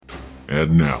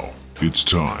And now, it's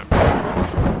time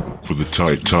for the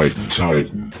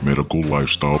Titan Medical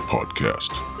Lifestyle Podcast.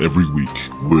 Every week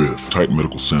with Titan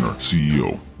Medical Center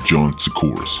CEO John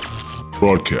Sikoris.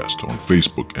 Broadcast on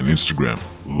Facebook and Instagram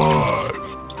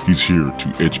live. He's here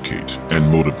to educate and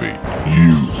motivate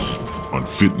you on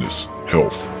fitness,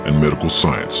 health, and medical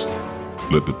science.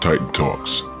 Let the Titan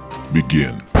Talks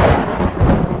begin. All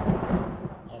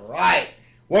right.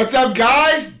 What's up,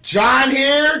 guys? John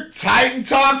here. Titan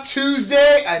Talk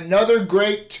Tuesday. Another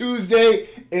great Tuesday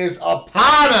is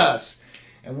upon us.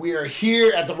 And we are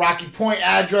here at the Rocky Point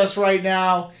address right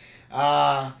now.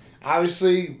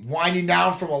 Obviously, winding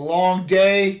down from a long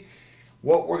day.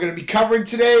 What we're going to be covering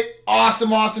today,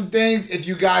 awesome things. If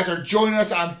you guys are joining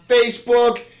us on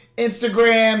Facebook,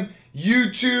 Instagram,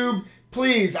 YouTube,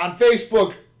 please, on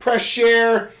Facebook, press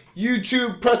share.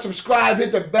 YouTube, press subscribe,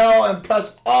 hit the bell, and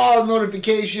press all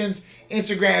notifications.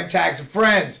 Instagram, tag some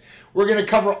friends. We're going to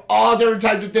cover all different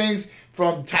types of things,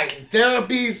 from Titan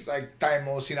therapies, like Titan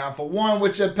Myosin Alpha 1,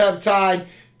 which is a peptide,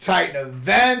 Titan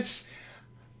events,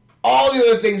 all the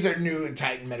other things that are new in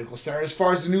Titan Medical Center, as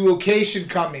far as the new location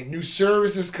coming, new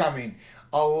services coming,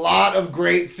 a lot of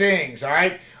great things, all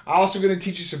right? I'm also going to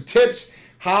teach you some tips,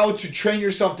 how to train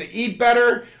yourself to eat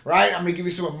better, right? I'm going to give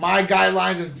you some of my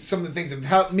guidelines and some of the things that have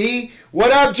helped me.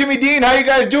 What up, Jimmy Dean? How you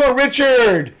guys doing?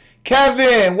 Richard,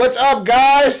 Kevin, what's up,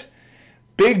 guys?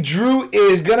 Big Drew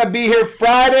is going to be here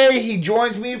Friday. He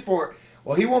joins me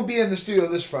he won't be in the studio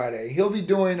this Friday. He'll be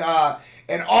doing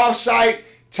an off-site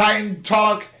Titan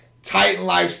Talk, Titan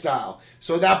Lifestyle.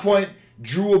 So at that point,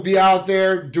 Drew will be out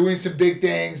there doing some big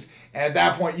things. And at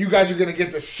that point, you guys are going to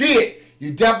get to see it.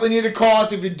 You definitely need to call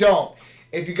us if you don't.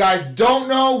 If you guys don't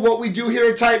know what we do here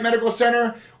at Titan Medical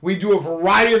Center, we do a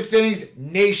variety of things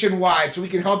nationwide, so we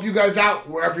can help you guys out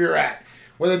wherever you're at.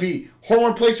 Whether it be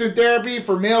hormone replacement therapy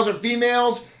for males or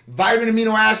females, vitamin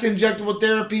amino acid injectable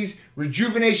therapies,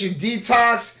 rejuvenation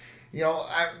detox,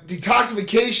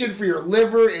 detoxification for your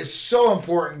liver is so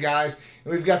important, guys.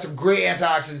 And we've got some great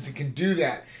antioxidants that can do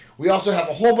that. We also have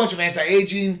a whole bunch of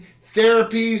anti-aging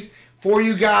therapies for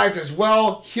you guys as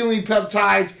well, healing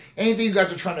peptides, anything you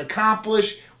guys are trying to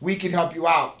accomplish, we can help you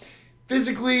out.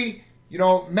 Physically,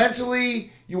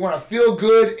 mentally, you want to feel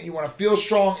good and you want to feel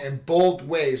strong in both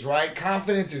ways, right?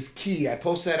 Confidence is key. I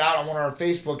posted that out on one of our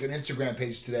Facebook and Instagram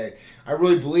pages today. I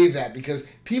really believe that because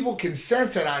people can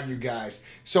sense that on you guys.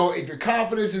 So if your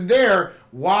confidence isn't there,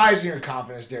 why isn't your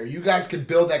confidence there? You guys can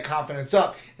build that confidence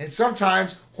up. And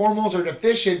sometimes hormones are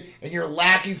deficient and you're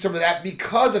lacking some of that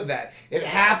because of that. It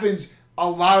happens a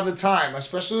lot of the time,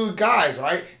 especially with guys,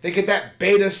 right? They get that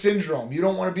beta syndrome. You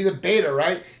don't want to be the beta,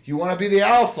 right? You want to be the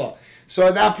alpha. So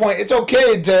at that point, it's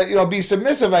okay to be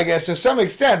submissive, I guess, to some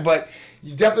extent, but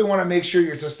you definitely want to make sure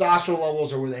your testosterone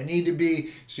levels are where they need to be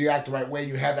so you act the right way and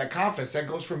you have that confidence. That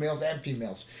goes for males and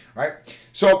females, right?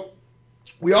 So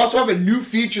we also have a new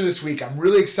feature this week. I'm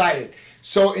really excited.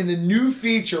 So in the new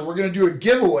feature, we're going to do a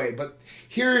giveaway, but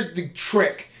here's the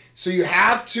trick. So you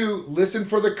have to listen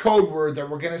for the code word that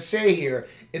we're going to say here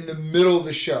in the middle of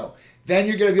the show. Then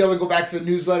you're going to be able to go back to the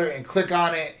newsletter and click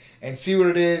on it and see what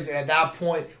it is. And at that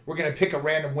point, we're going to pick a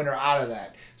random winner out of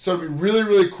that. So it'll be really,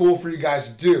 really cool for you guys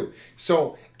to do.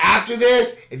 So after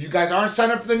this, if you guys aren't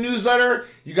signed up for the newsletter,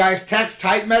 you guys text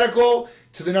Titan Medical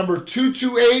to the number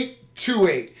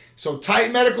 22828. So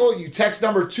Titan Medical, you text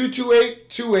number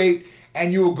 22828,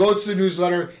 and you will go to the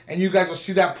newsletter, and you guys will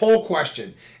see that poll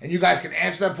question. And you guys can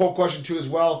answer that poll question too as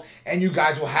well, and you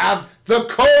guys will have the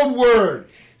code word.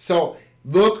 So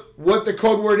look what the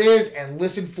code word is and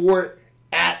listen for it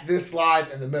at this live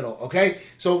in the middle, okay?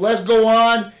 So let's go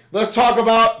on. Let's talk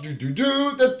about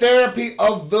the therapy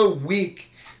of the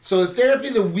week. So the therapy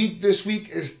of the week this week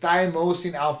is Titan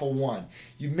Myosin Alpha 1.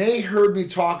 You may have heard me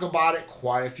talk about it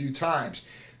quite a few times.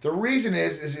 The reason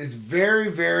is it's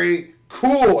very, very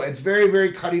cool. It's very,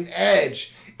 very cutting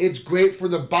edge. It's great for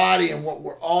the body and what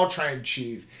we're all trying to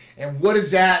achieve. And what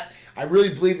is that? I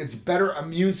really believe it's better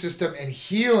immune system and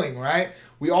healing, right?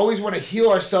 We always want to heal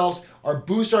ourselves or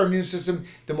boost our immune system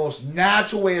the most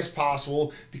natural way as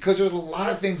possible because there's a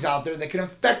lot of things out there that can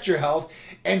affect your health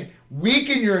and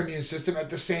weaken your immune system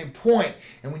at the same point.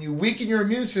 And when you weaken your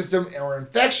immune system or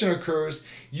infection occurs,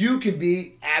 you could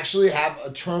actually have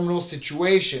a terminal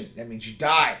situation. That means you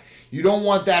die. You don't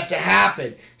want that to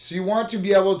happen. So you want to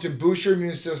be able to boost your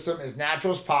immune system as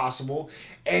natural as possible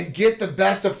and get the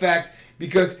best effect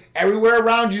because everywhere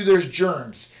around you there's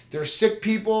germs. There's sick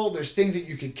people, there's things that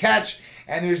you could catch,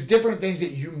 and there's different things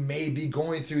that you may be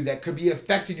going through that could be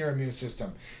affecting your immune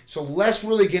system. So let's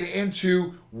really get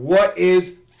into what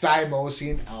is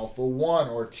thymosin alpha 1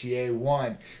 or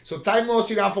TA1. So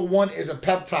thymosin alpha 1 is a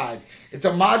peptide. It's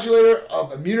a modulator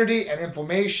of immunity and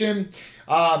inflammation.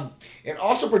 It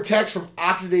also protects from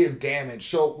oxidative damage.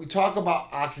 So we talk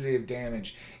about oxidative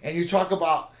damage, and you talk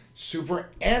about super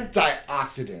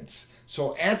antioxidants.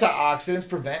 So antioxidants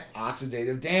prevent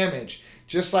oxidative damage,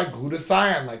 just like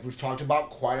glutathione, like we've talked about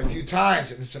quite a few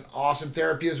times. And it's an awesome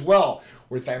therapy as well,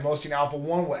 where thymosin alpha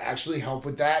 1 will actually help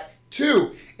with that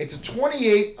too. It's a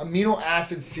 28 amino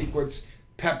acid sequence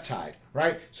peptide,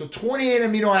 right? So 28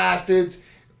 amino acids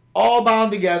all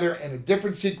bound together in a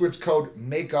different sequence code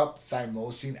make up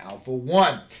thymosin alpha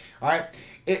 1. All right.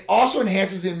 It also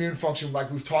enhances the immune function,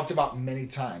 like we've talked about many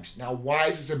times. Now, why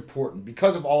is this important?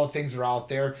 Because of all the things that are out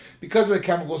there, because of the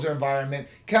chemicals in the environment,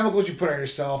 chemicals you put on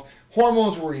yourself,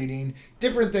 hormones we're eating,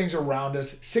 different things around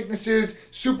us, sicknesses,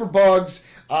 superbugs,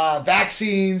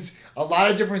 vaccines, a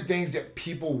lot of different things that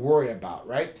people worry about,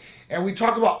 right? And we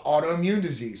talk about autoimmune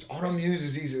disease. Autoimmune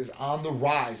disease is on the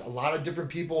rise. A lot of different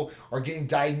people are getting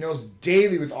diagnosed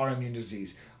daily with autoimmune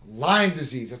disease. Lyme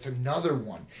disease, that's another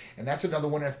one. And that's another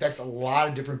one that affects a lot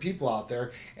of different people out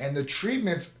there. And the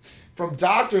treatments from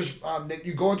doctors that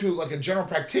you go into, like a general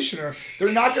practitioner,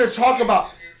 they're not going to talk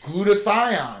about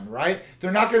glutathione, right?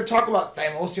 They're not going to talk about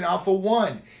thymosin alpha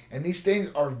 1. And these things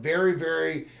are very,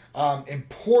 very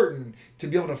important to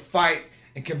be able to fight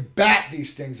and combat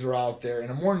these things that are out there in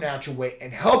a more natural way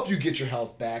and help you get your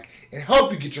health back and help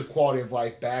you get your quality of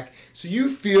life back so you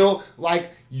feel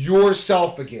like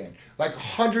yourself again, like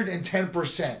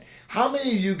 110%. How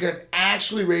many of you can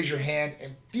actually raise your hand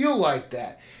and feel like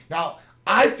that? Now,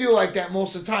 I feel like that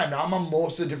most of the time. Now, I'm on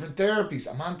most of the different therapies.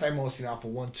 I'm on thymosin alpha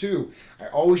 1 too. I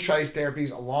always try these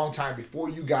therapies a long time before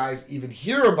you guys even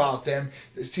hear about them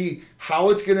to see how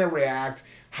it's going to react,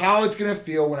 how it's going to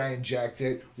feel when I inject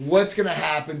it, what's going to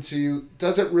happen to you.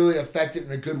 Does it really affect it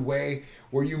in a good way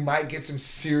where you might get some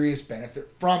serious benefit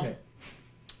from it?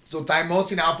 So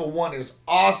thymosin alpha 1 is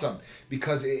awesome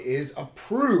because it is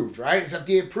approved, right? It's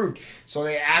FDA approved. So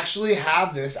they actually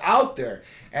have this out there.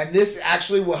 And this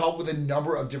actually will help with a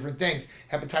number of different things.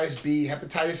 Hepatitis B,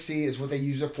 hepatitis C is what they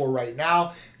use it for right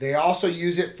now. They also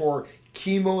use it for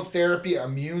chemotherapy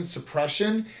immune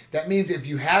suppression. That means if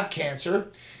you have cancer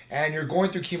and you're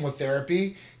going through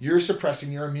chemotherapy, you're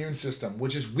suppressing your immune system,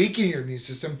 which is weakening your immune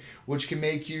system, which can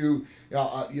make you,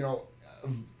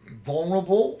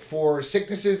 vulnerable for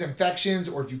sicknesses, infections,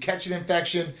 or if you catch an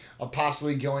infection, of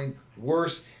possibly going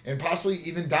worse and possibly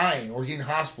even dying or getting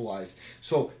hospitalized.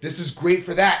 So this is great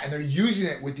for that, and they're using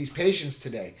it with these patients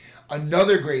today.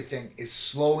 Another great thing is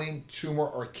slowing tumor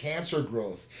or cancer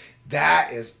growth.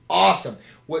 That is awesome.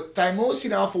 What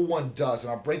thymosin alpha 1 does,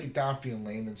 and I'll break it down for you in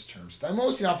layman's terms,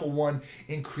 thymosin alpha 1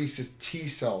 increases T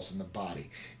cells in the body.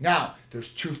 Now,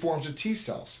 there's two forms of T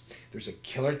cells. There's a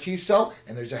killer T cell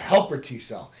and there's a helper T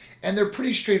cell. And they're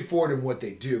pretty straightforward in what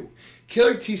they do.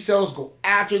 Killer T cells go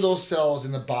after those cells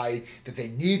in the body that they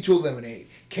need to eliminate.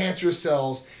 Cancerous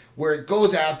cells, where it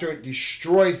goes after it,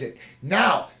 destroys it.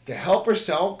 Now, the helper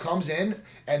cell comes in,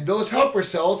 and those helper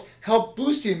cells help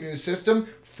boost the immune system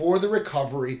for the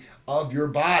recovery of your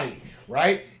body,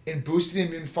 right? And boosting the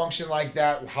immune function like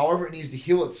that, however it needs to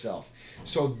heal itself.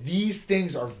 So these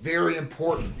things are very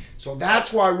important. So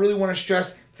that's why I really want to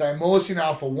stress thymosin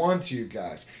alpha 1 to you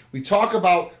guys. We talk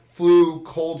about flu,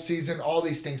 cold season, all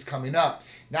these things coming up.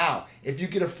 Now, if you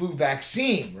get a flu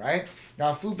vaccine, right?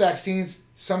 Now, flu vaccines,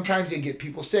 sometimes they get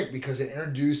people sick because they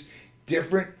introduce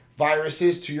different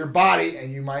viruses to your body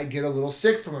and you might get a little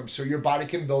sick from them. So your body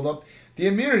can build up the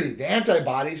immunity, the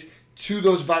antibodies to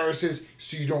those viruses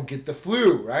so you don't get the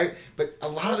flu, right? But a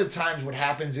lot of the times what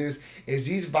happens is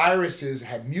these viruses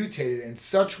have mutated in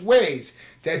such ways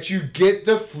that you get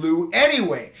the flu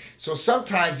anyway. So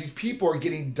sometimes these people are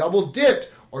getting double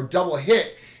dipped or double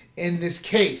hit in this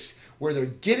case, where they're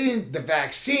getting the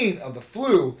vaccine of the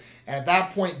flu and at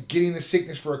that point getting the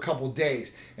sickness for a couple of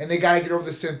days. And they got to get over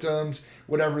the symptoms,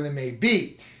 whatever they may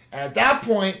be. And at that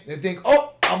point, they think,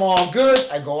 oh, I'm all good.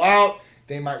 I go out.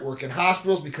 They might work in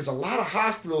hospitals because a lot of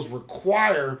hospitals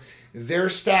require their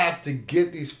staff to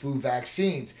get these flu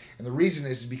vaccines. And the reason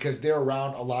is because they're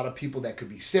around a lot of people that could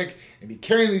be sick and be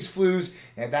carrying these flus.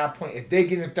 And at that point, if they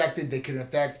get infected, they can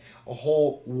infect a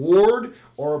whole ward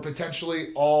or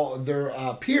potentially all their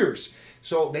peers.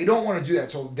 So they don't want to do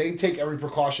that. So they take every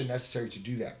precaution necessary to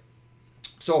do that.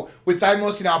 So with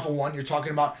thymosin alpha 1, you're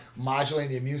talking about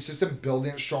modulating the immune system,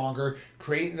 building it stronger,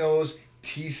 creating those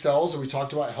T cells that we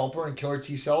talked about, helper and killer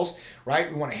T cells, right?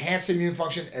 We want to enhance the immune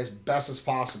function as best as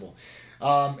possible.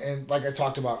 And like I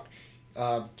talked about,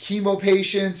 chemo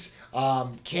patients,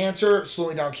 cancer,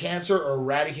 slowing down cancer or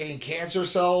eradicating cancer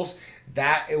cells,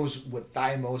 That is what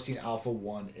thymosin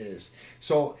alpha-1 is.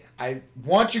 So I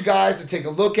want you guys to take a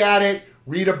look at it.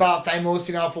 Read about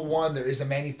thymosin alpha-1. There is a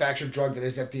manufactured drug that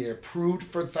is FDA approved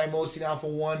for thymosin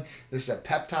alpha-1. This is a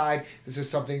peptide. This is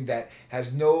something that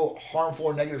has no harmful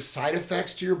or negative side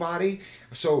effects to your body.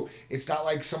 So it's not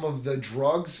like some of the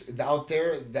drugs out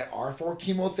there that are for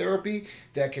chemotherapy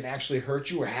that can actually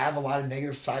hurt you or have a lot of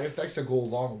negative side effects that go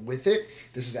along with it.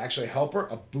 This is actually a helper,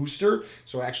 a booster.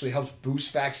 So it actually helps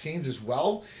boost vaccines as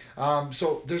well.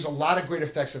 So there's a lot of great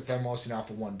effects that thymosin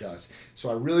alpha-1 does. So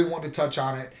I really want to touch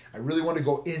on it. I really want to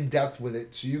go in depth with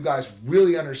it so you guys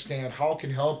really understand how it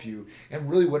can help you and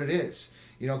really what it is.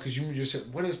 You know, because you just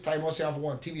said, what is thymosin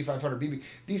alpha-1, TB500, BB?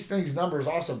 These things, numbers,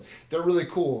 awesome. They're really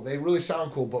cool. They really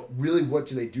sound cool, but really, what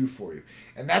do they do for you?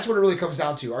 And that's what it really comes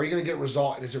down to. Are you going to get a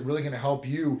result, and is it really going to help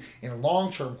you in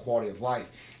long-term quality of life?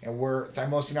 And where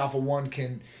thymosin alpha-1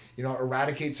 can, you know,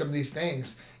 eradicate some of these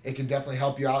things, it can definitely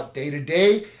help you out day to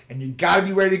day, and you got to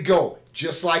be ready to go,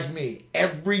 just like me.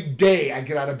 Every day I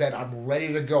get out of bed, I'm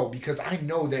ready to go, because I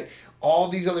know that all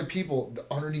these other people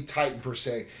underneath Titan, per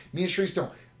se, me and Sharice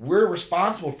don't. We're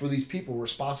responsible for these people. We're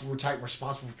responsible for Titan. We're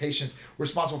responsible for patients. We're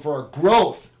responsible for our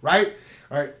growth, right?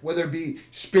 All right, whether it be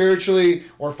spiritually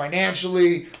or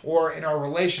financially or in our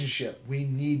relationship, we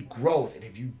need growth. And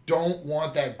if you don't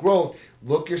want that growth,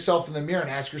 look yourself in the mirror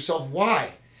and ask yourself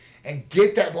why. And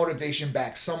get that motivation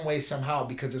back some way, somehow,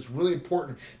 because it's really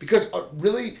important. Because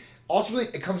really, ultimately,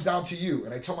 it comes down to you.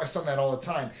 And I tell my son that all the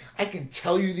time. I can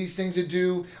tell you these things to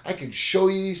do. I can show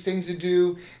you these things to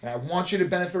do. And I want you to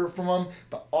benefit from them.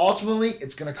 But ultimately,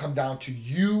 it's going to come down to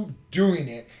you doing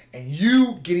it and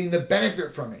you getting the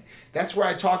benefit from it. That's where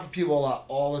I talk to people a lot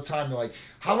all the time. They're like,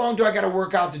 how long do I got to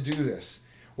work out to do this?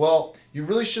 Well, you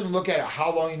really shouldn't look at it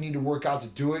how long you need to work out to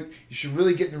do it. You should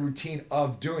really get in the routine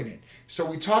of doing it. So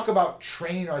we talk about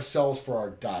training ourselves for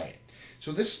our diet.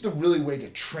 So this is the really way to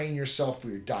train yourself for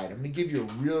your diet. I'm going to give you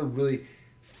a really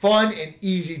fun and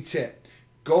easy tip.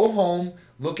 Go home,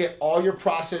 look at all your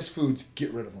processed foods,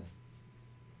 get rid of them.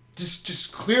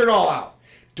 Just clear it all out.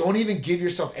 Don't even give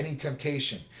yourself any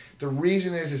temptation. The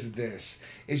reason is this,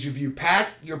 is if you pack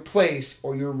your place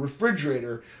or your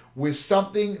refrigerator with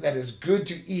something that is good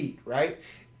to eat, right?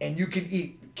 And you can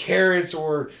eat carrots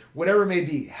or whatever it may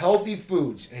be, healthy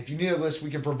foods. And if you need a list, we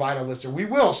can provide a list, or we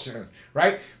will soon,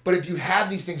 right? But if you have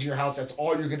these things in your house, that's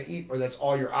all you're going to eat, or that's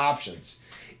all your options.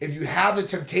 If you have the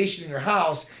temptation in your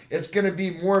house, it's going to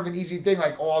be more of an easy thing,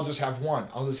 like, oh, I'll just have one,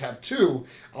 I'll just have two,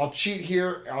 I'll cheat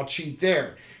here, I'll cheat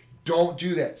there. Don't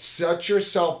do that. Set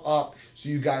yourself up so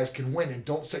you guys can win, and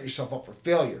don't set yourself up for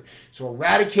failure. So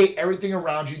eradicate everything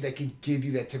around you that can give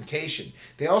you that temptation.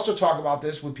 They also talk about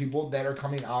this with people that are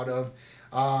coming out of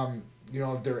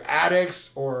if they're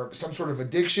addicts or some sort of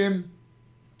addiction.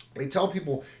 They tell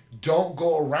people, don't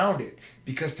go around it,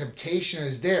 because temptation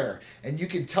is there. And you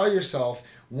can tell yourself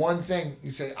one thing,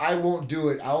 you say, I won't do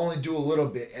it, I'll only do a little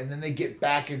bit, and then they get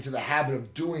back into the habit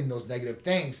of doing those negative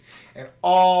things, and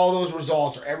all those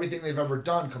results or everything they've ever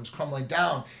done comes crumbling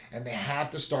down, and they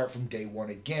have to start from day one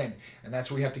again. And that's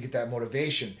where you have to get that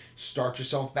motivation. Start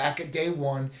yourself back at day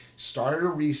one, start at a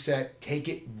reset, take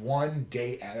it one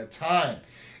day at a time.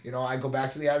 You know, I go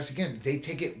back to the addicts again. They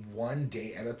take it one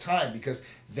day at a time because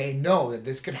they know that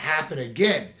this could happen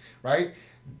again, right?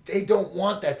 They don't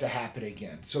want that to happen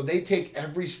again. So they take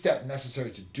every step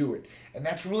necessary to do it. And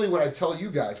that's really what I tell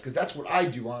you guys, because that's what I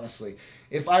do, honestly.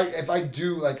 If I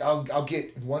do, like, I'll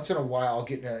get, once in a while, I'll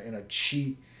get in a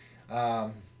cheat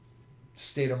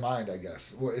state of mind, I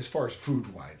guess, well, as far as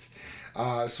food-wise.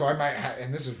 So I might have,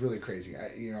 and this is really crazy,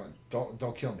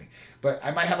 don't kill me, but I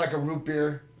might have like a root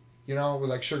beer, with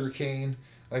like sugar cane,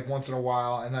 like once in a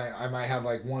while, and I might have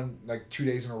like 2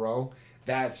 days in a row.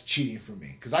 That's cheating for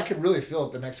me, because I could really feel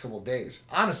it the next couple of days,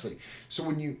 honestly. So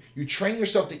when you train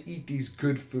yourself to eat these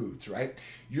good foods, right,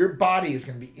 your body is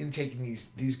going to be intaking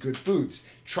these good foods.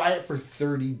 Try it for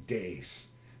 30 days.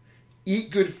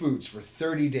 Eat good foods for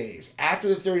 30 days. After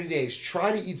the 30 days,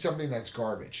 try to eat something that's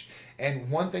garbage.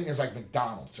 And one thing is like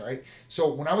McDonald's, right?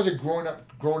 So when I was a grown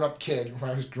up kid,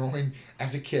 when I was growing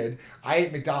as a kid, I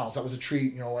ate McDonald's. That was a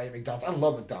treat, I ate McDonald's. I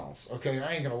love McDonald's, okay?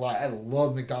 I ain't gonna lie. I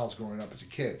loved McDonald's growing up as a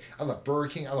kid. I love Burger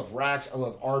King. I love Rax. I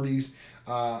love Arby's.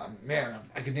 Man,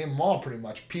 I could name them all pretty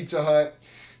much. Pizza Hut.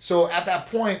 So at that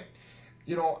point,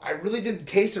 I really didn't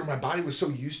taste it, or my body was so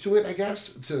used to it, I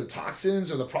guess, to the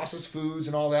toxins or the processed foods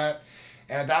and all that.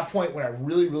 And at that point, when I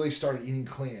really, really started eating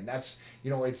clean, and that's,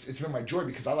 it's been my joy,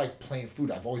 because I like plain food.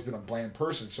 I've always been a bland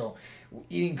person. So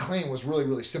eating clean was really,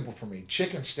 really simple for me.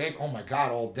 Chicken, steak, oh my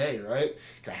God, all day, right?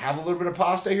 Can I have a little bit of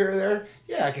pasta here or there?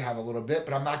 Yeah, I can have a little bit,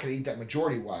 but I'm not going to eat that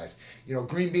majority-wise.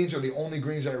 Green beans are the only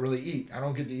greens that I really eat. I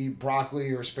don't get to eat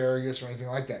broccoli or asparagus or anything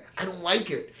like that. I don't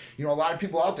like it. A lot of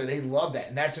people out there, they love that,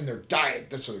 and that's in their diet.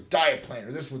 That's their diet plan,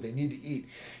 or this is what they need to eat.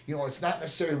 It's not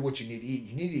necessarily what you need to eat.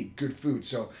 You need to eat good food.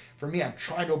 So for me, I'm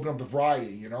trying to open up the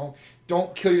variety,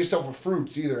 Don't kill yourself with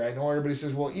fruits either. I know everybody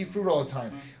says, well, eat fruit all the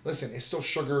time. Listen, it's still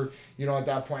sugar, at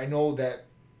that point. I know that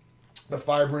the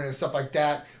fiber and stuff like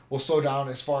that will slow down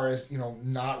as far as,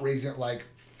 not raising it like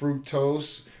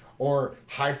fructose or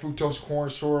high fructose corn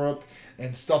syrup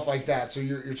and stuff like that. So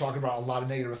you're talking about a lot of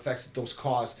negative effects that those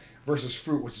cause versus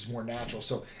fruit, which is more natural.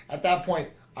 So at that point,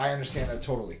 I understand that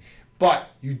totally. But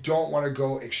you don't want to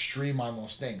go extreme on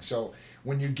those things. So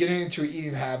when you get into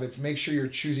eating habits, make sure you're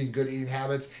choosing good eating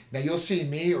habits. Now you'll see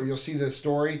me, or you'll see the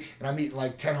story, and I'm eating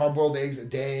like 10 hard-boiled eggs a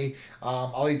day.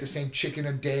 I'll eat the same chicken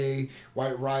a day,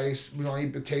 white rice. We don't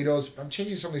eat potatoes. I'm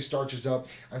changing some of these starches up.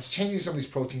 I'm changing some of these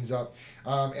proteins up.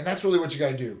 And that's really what you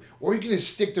got to do. Or you can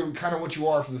just stick to kind of what you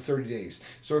are for the 30 days.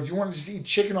 So if you want to just eat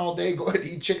chicken all day, go ahead and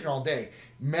eat chicken all day.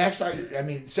 Max out,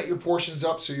 set your portions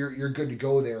up so you're good to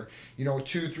go there.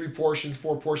 2, 3 portions,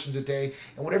 4 portions a day,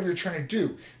 and whatever you're trying to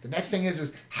do. The next thing is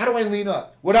how do I lean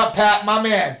up? What up, Pat, my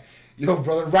man?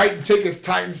 Brother, writing tickets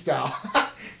Titan style.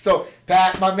 So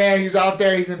Pat, my man, he's out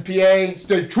there. He's in PA.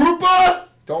 State trooper.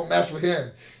 Don't mess with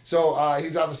him. So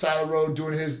he's on the side of the road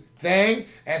doing his thing.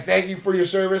 And thank you for your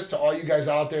service to all you guys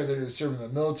out there that are serving in the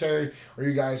military, or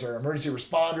you guys are emergency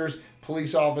responders,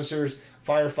 police officers,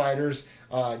 firefighters,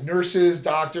 nurses,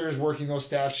 doctors, working those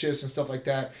staff shifts and stuff like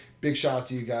that. Big shout out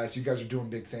to you guys. You guys are doing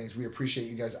big things. We appreciate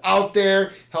you guys out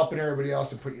there helping everybody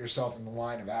else and putting yourself in the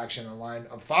line of action, a line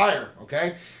of fire,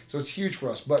 okay? So it's huge for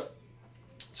us. But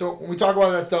so when we talk about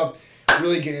that stuff,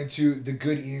 really get into the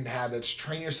good eating habits.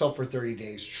 Train yourself for 30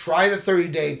 days. Try the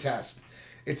 30-day test.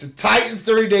 It's a Titan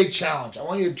 30-day challenge. I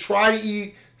want you to try to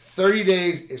eat 30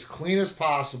 days as clean as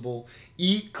possible.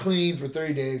 Eat clean for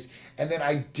 30 days. And then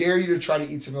I dare you to try to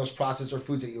eat some of those processed or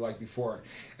foods that you liked before.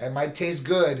 It might taste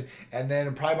good, and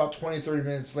then probably about 20, 30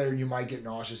 minutes later, you might get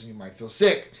nauseous and you might feel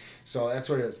sick. So that's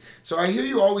what it is. So I hear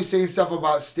you always saying stuff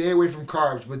about stay away from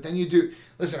carbs, but then you do.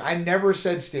 Listen, I never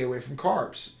said stay away from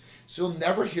carbs. So you'll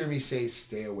never hear me say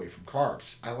stay away from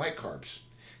carbs. I like carbs.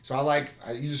 So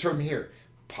you just heard me here,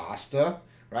 pasta,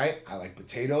 right? I like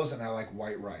potatoes, and I like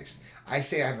white rice. I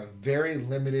say I have a very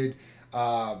limited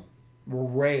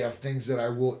array of things that I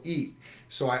will eat.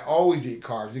 So I always eat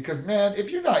carbs because, man,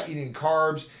 if you're not eating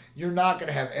carbs, you're not going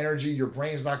to have energy. Your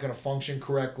brain's not going to function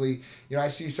correctly. I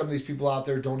see some of these people out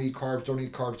there, don't eat carbs, don't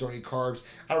eat carbs, don't eat carbs.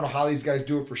 I don't know how these guys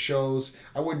do it for shows.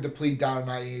 I wouldn't deplete down and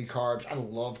not eat carbs. I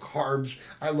love carbs.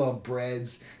 I love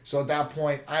breads. So at that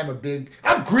point, I'm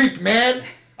Greek, man.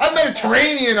 I'm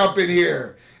Mediterranean up in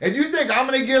here. If you think I'm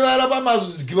going to give that up, I might as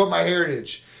well just give up my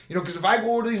heritage. Because if I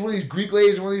go to one of these Greek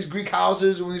ladies, one of these Greek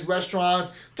houses, one of these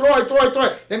restaurants, throw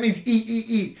it. That means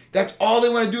eat. That's all they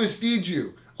want to do is feed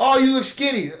you. Oh, you look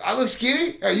skinny. I look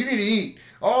skinny? Yeah, you need to eat.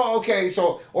 Oh, okay.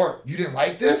 Or you didn't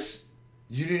like this?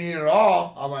 You didn't eat it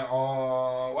all. I'm like,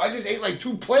 oh, I just ate like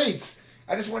 2 plates.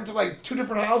 I just went to like 2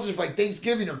 different houses for like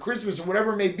Thanksgiving or Christmas or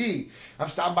whatever it may be. I'm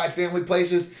stopping by family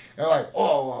places. And they're like,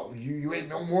 oh, well, you ate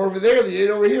no more over there than you ate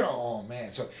over here. Oh, man.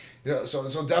 So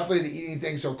definitely the eating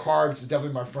thing. So carbs is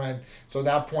definitely my friend. So at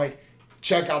that point,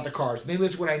 check out the carbs. Maybe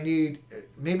it's what I need.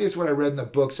 Maybe it's what I read in the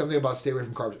book. Something about stay away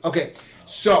from carbs. Okay,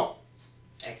 so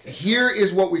here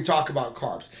is what we talk about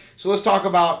carbs. So let's talk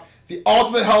about the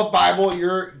Ultimate Health Bible,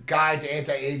 your guide to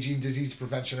anti-aging, disease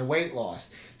prevention, and weight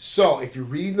loss. So if you're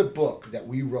reading the book that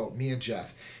we wrote, me and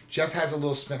Jeff has a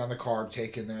little spin on the carb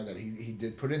take in there that he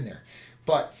did put in there.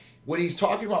 But what he's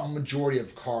talking about, majority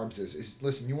of carbs is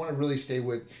listen, you want to really stay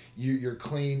with your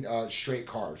clean, straight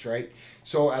carbs, right?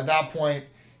 So at that point,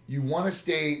 you want to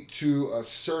stay to a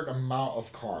certain amount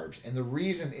of carbs. And the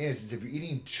reason is if you're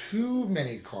eating too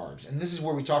many carbs, and this is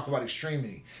where we talk about extreme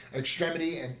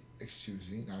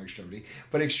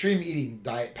eating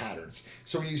diet patterns.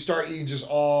 So when you start eating just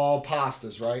all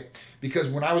pastas, right? Because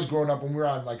when I was growing up, when we were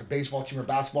on like a baseball team or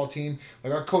basketball team,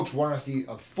 like our coach wanted us to eat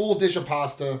a full dish of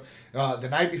pasta the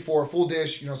night before, a full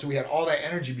dish, so we had all that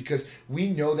energy because we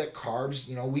know that carbs,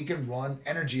 we can run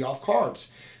energy off carbs.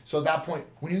 So at that point,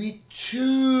 when you eat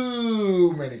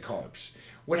too many carbs,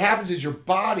 what happens is your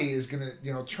body is going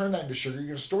to, turn that into sugar. You're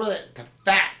going to store that to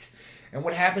fat. And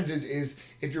what happens is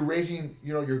if you're raising,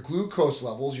 your glucose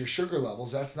levels, your sugar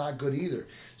levels, that's not good either.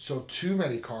 So too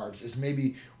many carbs is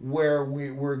maybe where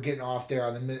we're getting off there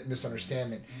on the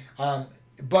misunderstanding.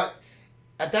 But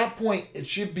at that point, it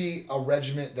should be a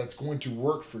regimen that's going to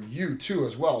work for you too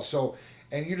as well. So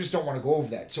and you just don't want to go over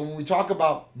that. So when we talk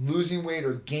about losing weight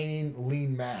or gaining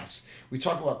lean mass, we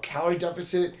talk about calorie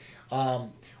deficit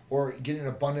or getting an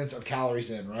abundance of calories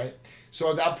in, right? So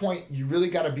at that point, you really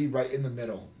got to be right in the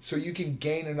middle. So you can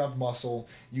gain enough muscle,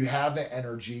 you have the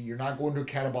energy, you're not going to a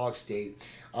catabolic state,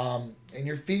 and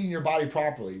you're feeding your body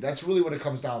properly. That's really what it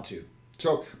comes down to.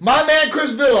 So my man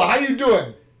Chris Villa, how you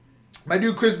doing? My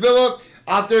dude Chris Villa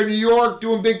out there in New York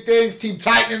doing big things. Team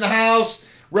Titan in the house,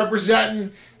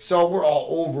 representing. So we're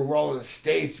all over the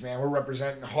States, man. We're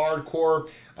representing hardcore.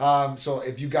 So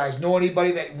if you guys know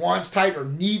anybody that wants Titan or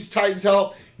needs Titan's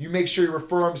help, you make sure you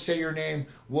refer them, say your name.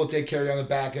 We'll take care of you on the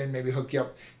back end, maybe hook you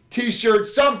up T-shirt,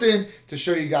 something to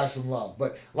show you guys some love.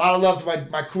 But a lot of love to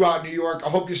my crew out in New York. I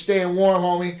hope you're staying warm,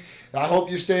 homie. I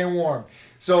hope you're staying warm.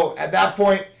 So at that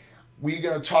point, we're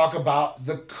going to talk about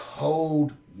the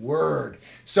code word.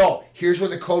 So here's where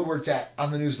the code word's at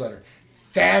on the newsletter.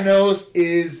 Thanos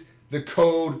is the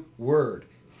code word.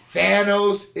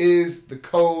 Thanos is the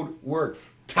code word.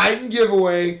 Titan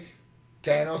giveaway.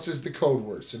 Thanos is the code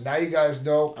word. So now you guys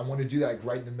know. I want to do that like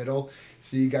right in the middle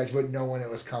so you guys wouldn't know when it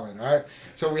was coming. All right.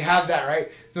 So we have that,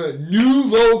 right? The new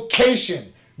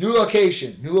location. New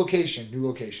location. New location. New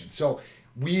location. So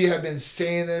we have been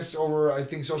saying this over, I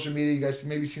think, social media. You guys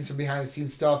maybe seen some behind the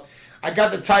scenes stuff. I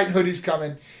got the Titan hoodies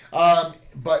coming.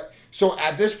 But so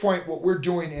at this point, what we're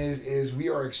doing is we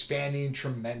are expanding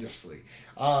tremendously.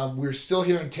 We're still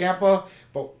here in Tampa,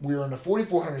 but we're in a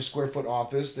 4,400 square foot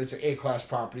office. That's an A-class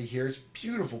property here. It's a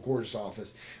beautiful, gorgeous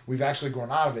office. We've actually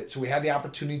grown out of it. So we had the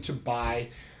opportunity to buy,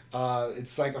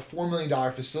 it's like a $4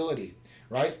 million facility,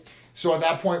 right? So at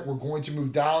that point, we're going to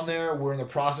move down there. We're in the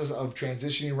process of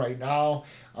transitioning right now,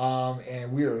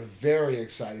 and we are very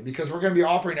excited because we're going to be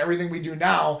offering everything we do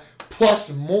now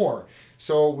plus more.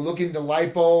 So we're looking into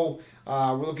lipo.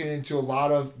 We're looking into a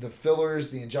lot of the fillers,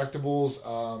 the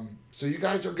injectables. So you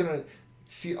guys are going to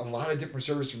see a lot of different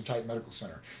services from Titan Medical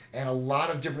Center and a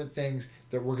lot of different things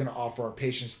that we're going to offer our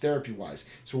patients therapy-wise.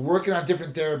 So we're working on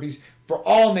different therapies for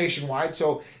all nationwide.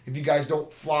 So if you guys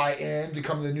don't fly in to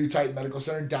come to the new Titan Medical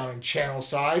Center down in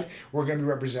Channelside, we're going to be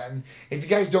representing. If you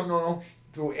guys don't know,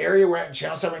 the area we're at in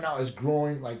Channelside right now is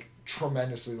growing like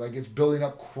tremendously. Like it's building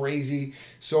up crazy.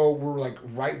 So we're like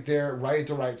right there, right at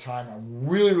the right time. I'm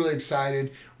really, really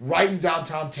excited. Right in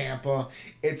downtown Tampa.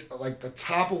 It's like the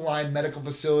top of the line medical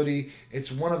facility.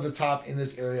 It's one of the top in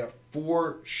this area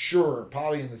for sure,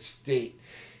 probably in the state.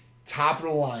 Top of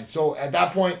the line. So at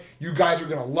that point, you guys are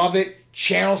going to love it.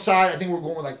 Channelside, I think we're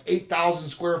going with like 8,000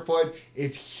 square foot.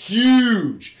 It's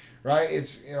huge, right?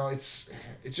 It's, you know, it's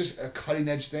just a cutting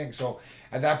edge thing. So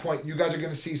at that point, you guys are going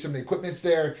to see some of the equipment's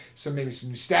there, maybe some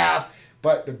new staff,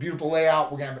 but the beautiful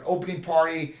layout. We're going to have an opening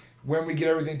party when we get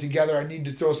everything together. I need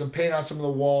to throw some paint on some of the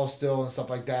walls still and stuff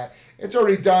like that. It's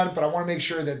already done, but I want to make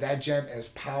sure that gem is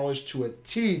polished to a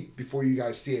T before you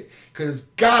guys see it, because it's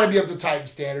got to be up to Titan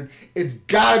standard. It's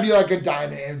got to be like a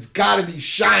diamond, and it's got to be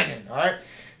shining, all right?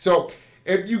 So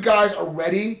if you guys are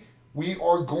ready, we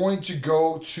are going to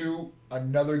go to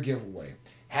another giveaway.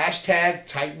 Hashtag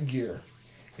Titan Gear.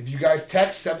 If you guys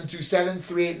text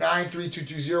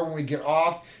 727-389-3220 when we get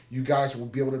off, you guys will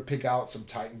be able to pick out some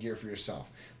Titan gear for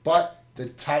yourself. But the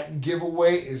Titan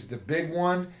giveaway is the big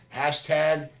one.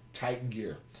 Hashtag Titan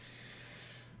Gear.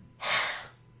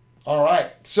 All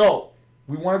right. So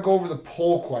we want to go over the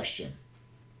poll question.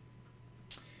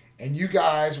 And you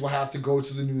guys will have to go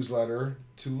to the newsletter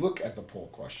to look at the poll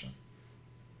question.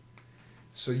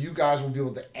 So you guys will be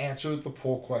able to answer the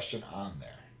poll question on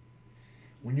there.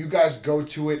 When you guys go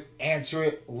to it, answer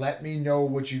it, let me know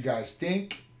what you guys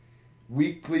think.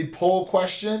 Weekly poll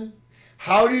question.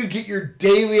 How do you get your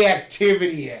daily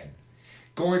activity in?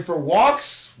 Going for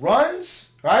walks,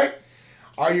 runs, right?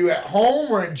 Are you at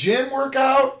home or in gym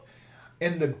workout?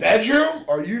 In the bedroom?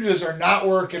 Or you just are not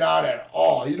working out at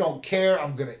all? You don't care.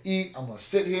 I'm going to eat. I'm going to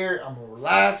sit here. I'm going to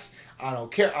relax. I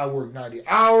don't care. I work 90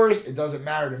 hours. It doesn't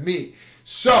matter to me.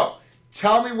 So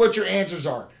tell me what your answers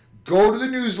are. Go to the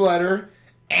newsletter.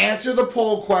 Answer the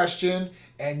poll question,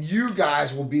 and you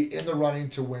guys will be in the running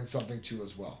to win something too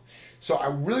as well. So I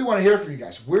really want to hear from you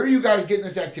guys. Where are you guys getting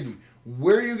this activity?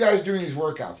 Where are you guys doing these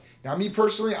workouts? Now, me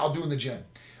personally, I'll do in the gym.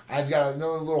 I've got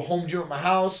another little home gym at my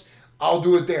house. I'll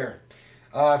do it there.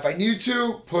 If I need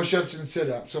to, push-ups and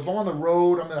sit-ups. So if I'm on the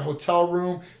road, I'm in a hotel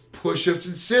room, push-ups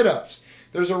and sit-ups.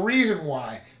 There's a reason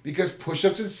why, because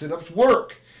push-ups and sit-ups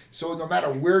work. So no matter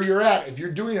where you're at, if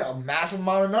you're doing a massive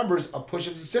amount of numbers of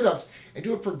push-ups and sit-ups and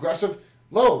do a progressive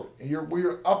load, and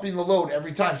you're upping the load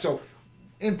every time. So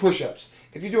in push-ups,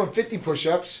 if you're doing 50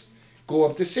 push-ups, go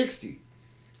up to 60.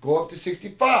 Go up to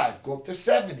 65. Go up to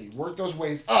 70. Work those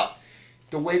ways up.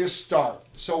 The way to start.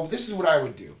 So this is what I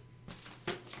would do.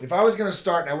 If I was going to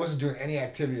start and I wasn't doing any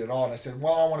activity at all, and I said,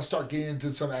 well, I want to start getting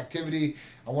into some activity,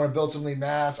 I want to build some lean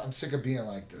mass, I'm sick of being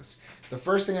like this. The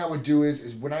first thing I would do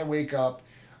is when I wake up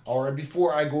or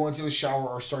before I go into the shower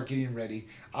or start getting ready,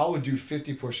 I would do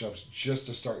 50 push-ups just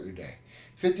to start your day.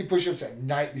 50 push-ups at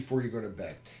night before you go to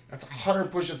bed. That's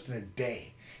 100 push-ups in a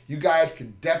day. You guys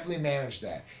can definitely manage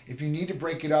that. If you need to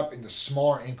break it up into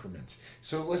smaller increments.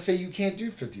 So let's say you can't do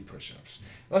 50 push-ups.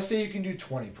 Let's say you can do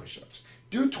 20 push-ups.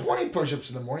 Do 20 push-ups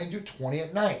in the morning, do 20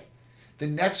 at night. The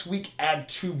next week, add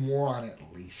 2 more on at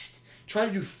least. Try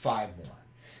to do 5 more.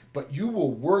 But you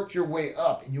will work your way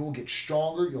up and you will get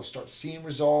stronger. You'll start seeing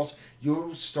results.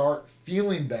 You'll start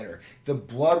feeling better. The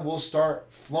blood will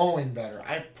start flowing better.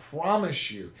 I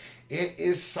promise you. It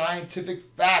is scientific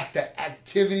fact that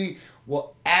activity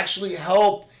will actually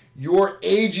help your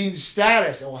aging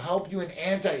status. It will help you in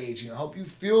anti-aging. It will help you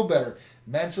feel better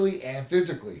mentally and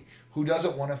physically. Who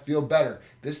doesn't want to feel better?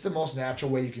 This is the most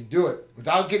natural way you can do it.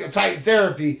 Without getting a Titan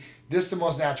therapy, this is the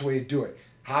most natural way to do it.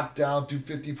 Hop down, do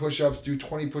 50 push-ups, do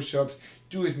 20 push-ups,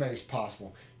 do as many as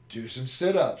possible. Do some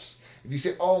sit-ups. If you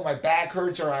say, oh, my back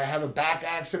hurts or I have a back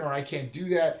accident or I can't do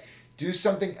that, do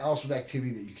something else with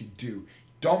activity that you can do.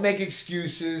 Don't make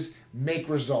excuses, make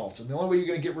results. And the only way you're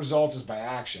going to get results is by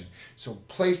action. So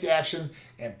place the action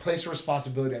and place the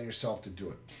responsibility on yourself to do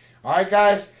it. All right,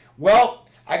 guys. Well,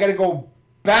 I got to go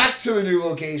back to the new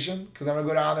location because I'm going to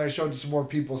go down there and show it to some more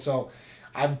people. So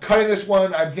I'm cutting this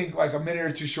one, I think, like a minute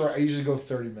or two short. I usually go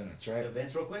 30 minutes, right?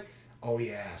 Events real quick? Oh,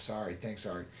 yeah. Sorry. Thanks,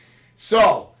 sorry.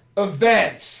 So,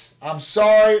 events. I'm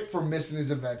sorry for missing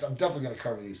these events. I'm definitely going to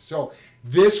cover these. So,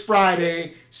 this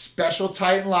Friday, Special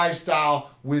Titan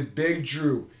Lifestyle with Big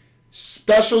Drew.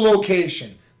 Special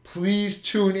location. Please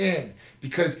tune in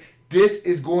because this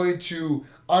is going to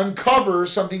uncover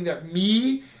something that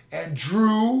me and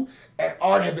Drew and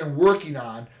Art have been working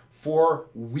on for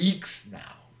weeks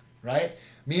now, right?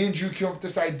 Me and Drew came up with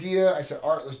this idea. I said,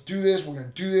 Art, let's do this. We're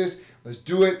going to do this. Let's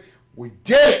do it. We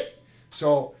did it.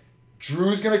 So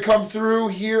Drew's going to come through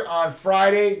here on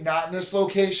Friday, not in this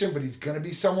location, but he's going to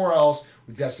be somewhere else.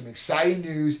 We've got some exciting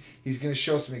news. He's going to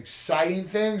show some exciting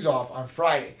things off on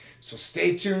Friday. So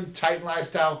stay tuned. Titan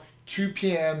Lifestyle, 2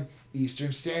 p.m.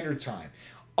 Eastern Standard Time.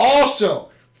 Also,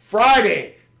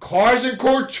 Friday, Cars and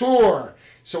Couture.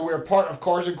 So we're part of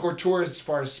Cars and Couture as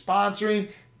far as sponsoring.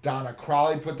 Donna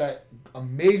Crowley put that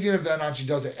amazing event on. She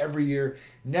does it every year.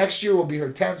 Next year will be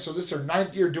her 10th. So this is her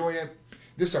 9th year doing it.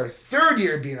 This is our 3rd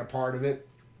year being a part of it.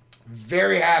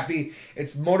 Very happy.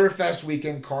 It's Motorfest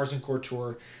weekend, Cars and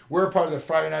Couture. We're a part of the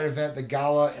Friday night event, the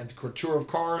Gala and the Couture of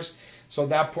Cars. So at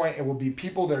that point, it will be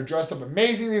people that are dressed up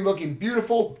amazingly, looking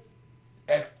beautiful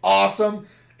and awesome,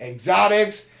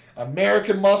 exotics,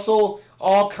 American muscle,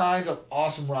 all kinds of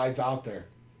awesome rides out there.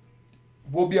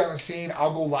 We'll be on the scene.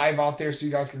 I'll go live out there so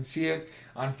you guys can see it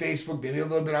on Facebook, maybe a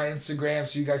little bit on Instagram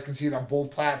so you guys can see it on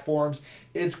both platforms.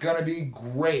 It's going to be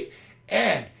great.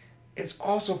 And it's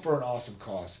also for an awesome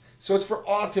cause. So it's for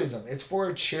autism. It's for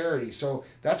a charity. So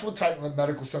that's what Titan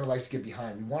Medical Center likes to get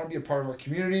behind. We want to be a part of our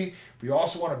community. We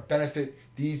also want to benefit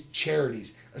these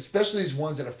charities, especially these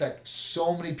ones that affect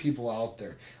so many people out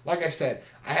there. Like I said,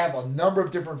 I have a number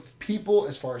of different people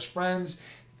as far as friends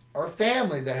or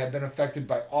family that have been affected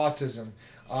by autism.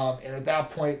 And at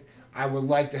that point, I would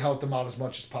like to help them out as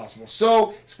much as possible.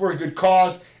 So it's for a good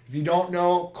cause. If you don't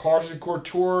know, Cars and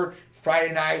Couture,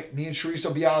 Friday night, me and Sharice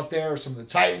will be out there, some of the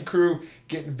Titan crew,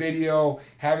 getting video,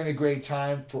 having a great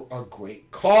time for a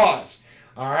great cause.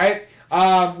 All right.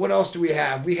 What else do we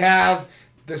have? We have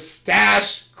the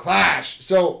Stash Clash.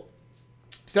 So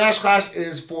Stash Clash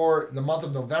is for the month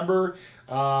of November.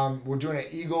 We're doing an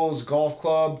Eagles Golf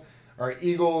Club, or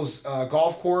Eagles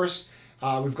Golf Course.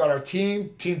 We've got our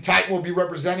team. Team Titan will be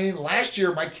representing. Last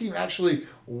year, my team actually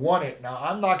won it. Now,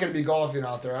 I'm not going to be golfing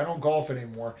out there. I don't golf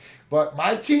anymore. But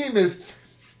my team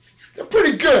they're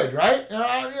pretty good, right?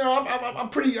 I'm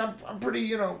pretty,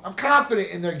 I'm confident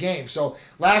in their game. So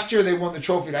last year they won the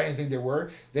trophy, and I didn't think they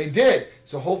were. They did.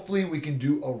 So hopefully we can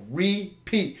do a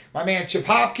repeat. My man Chip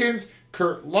Hopkins,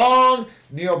 Kurt Long,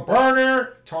 Neil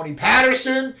Berner, Tony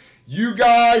Patterson. You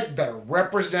guys better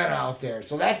represent out there.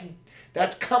 So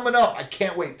that's coming up. I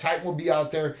can't wait. Titan will be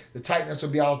out there. The Titans will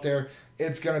be out there.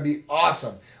 It's going to be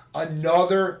awesome.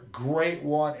 Another great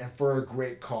one and for a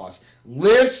great cause.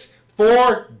 Lifts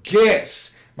for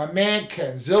Gifts. My man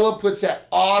Kenzilla puts that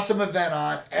awesome event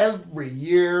on every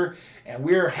year, and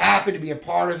we're happy to be a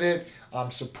part of it.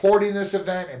 Supporting this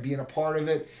event and being a part of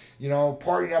it.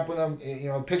 Partying up with them.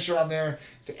 A picture on there.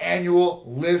 It's an annual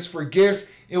Lifts for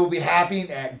Gifts. It will be happening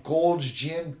at Gold's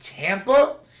Gym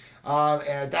Tampa. And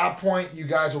at that point, you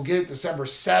guys will get it December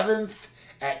 7th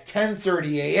at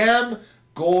 10:30 a.m.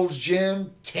 Gold's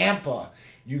Gym, Tampa.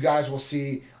 You guys will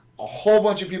see a whole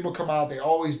bunch of people come out. They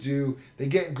always do. They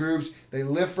get in groups. They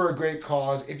live for a great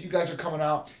cause. If you guys are coming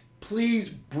out, please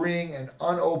bring an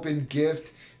unopened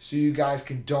gift so you guys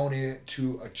can donate it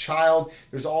to a child.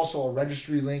 There's also a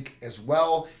registry link as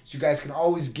well, so you guys can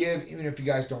always give even if you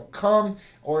guys don't come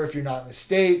or if you're not in the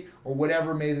state or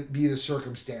whatever may be the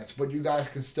circumstance. But you guys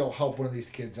can still help one of these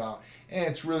kids out, and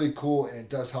it's really cool, and it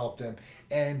does help them.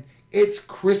 And it's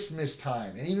Christmas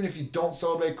time, and even if you don't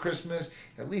celebrate Christmas,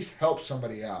 at least help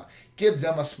somebody out. Give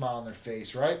them a smile on their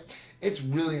face, right? It's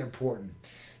really important.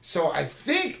 So I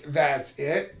think that's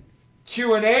it.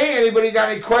 Q&A. Anybody got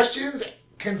any questions,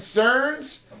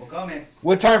 concerns? Couple comments.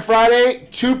 What time Friday?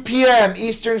 2 p.m.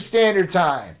 Eastern Standard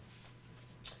Time.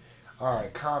 All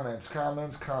right, comments. On the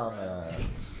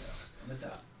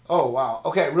top. Oh, wow.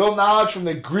 Okay, real knowledge from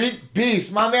the Greek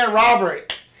beast. My man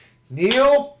Robert.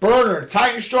 Neil Berner,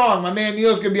 Titan Strong. My man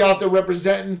Neil's going to be out there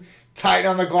representing Titan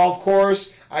on the golf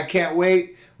course. I can't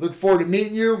wait. Look forward to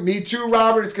meeting you. Me too,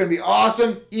 Robert. It's going to be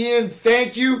awesome. Ian,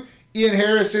 thank you. Ian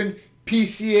Harrison,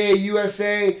 PCA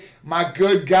USA, my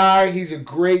good guy. He's a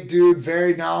great dude,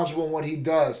 very knowledgeable in what he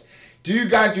does. Do you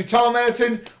guys do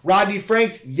telemedicine? Rodney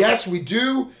Franks, yes, we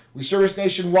do. We service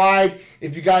nationwide.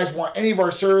 If you guys want any of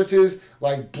our services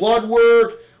like blood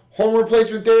work, hormone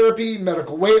replacement therapy,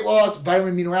 medical weight loss,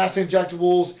 vitamin amino acid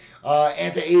injectables,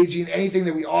 anti-aging, anything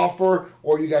that we offer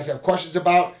or you guys have questions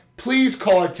about, please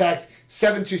call or text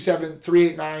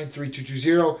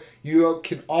 727-389-3220. You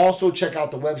can also check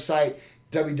out the website,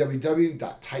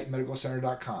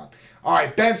 www.titanmedicalcenter.com. All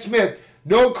right, Ben Smith,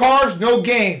 no carbs, no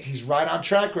gains. He's right on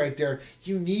track right there.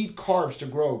 You need carbs to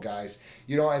grow, guys.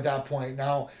 You know, at that point.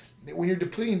 Now, when you're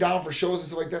depleting down for shows and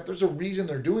stuff like that, there's a reason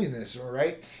they're doing this, all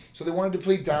right? So they want to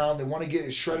deplete down. They want to get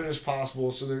as shredded as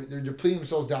possible. So they're depleting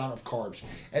themselves down of carbs.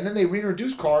 And then they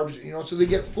reintroduce carbs, you know, so they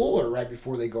get fuller right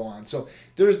before they go on. So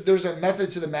there's a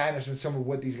method to the madness in some of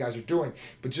what these guys are doing.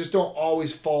 But just don't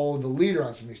always follow the leader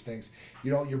on some of these things.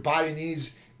 You know, your body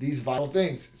needs these vital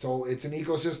things. So it's an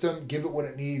ecosystem. Give it what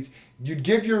it needs. You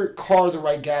give your car the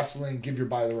right gasoline. Give your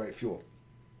body the right fuel.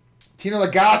 Tina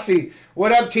Lagasse.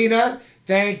 What up, Tina?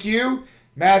 Thank you.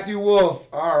 Matthew Wolf.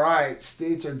 All right.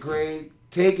 States are great.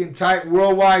 Taking Titan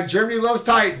worldwide. Germany loves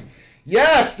Titan.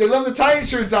 Yes, they love the Titan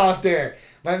shirts out there.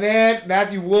 My man,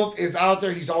 Matthew Wolf, is out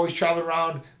there. He's always traveling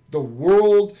around the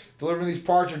world, delivering these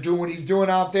parts or doing what he's doing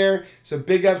out there. So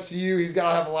big ups to you. He's got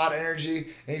to have a lot of energy.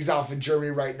 And he's off in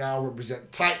Germany right now representing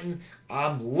Titan.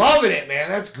 I'm loving it, man.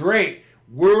 That's great.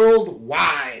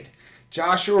 Worldwide.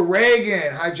 Joshua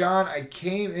Reagan. Hi, John. I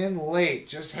came in late.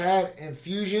 Just had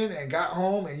infusion and got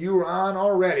home, and you were on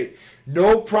already.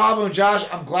 No problem, Josh.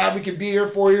 I'm glad we could be here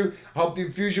for you. I hope the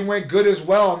infusion went good as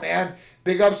well, man.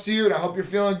 Big ups to you, and I hope you're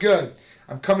feeling good.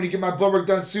 I'm coming to get my blood work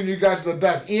done soon. You guys are the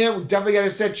best. Ian, we definitely got to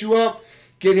set you up.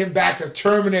 Get him back to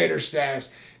Terminator status.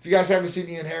 If you guys haven't seen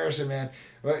Ian Harrison, man,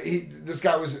 this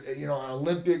guy was, you know, an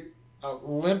Olympian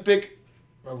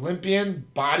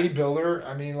bodybuilder.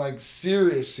 I mean, like,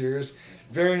 serious.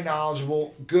 Very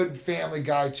knowledgeable. Good family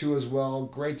guy, too, as well.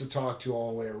 Great to talk to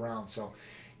all the way around. So,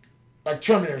 like,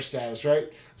 Terminator status,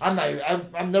 right? I'm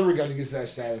never going to get to that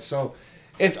status. So,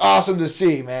 it's awesome to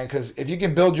see, man, because if you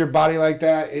can build your body like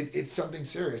that, it's something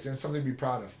serious, and it's something to be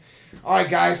proud of. All right,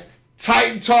 guys.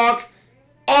 Titan Talk.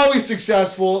 Always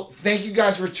successful. Thank you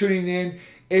guys for tuning in.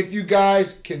 If you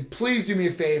guys can please do me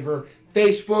a favor,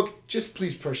 Facebook, just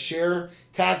please press share.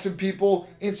 Tag some people.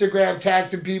 Instagram, tag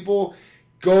some people.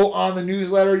 Go on the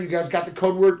newsletter. You guys got the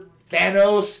code word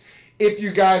Thanos. If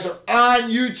you guys are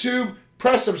on YouTube,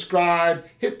 press subscribe.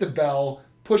 Hit the bell.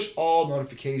 Push all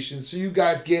notifications so you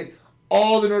guys get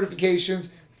all the notifications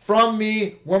from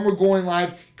me when we're going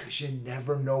live, because you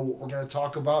never know what we're going to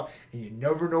talk about, and you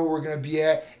never know where we're going to be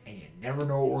at, and you never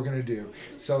know what we're going to do.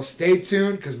 So stay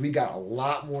tuned, because we got a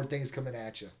lot more things coming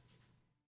at you.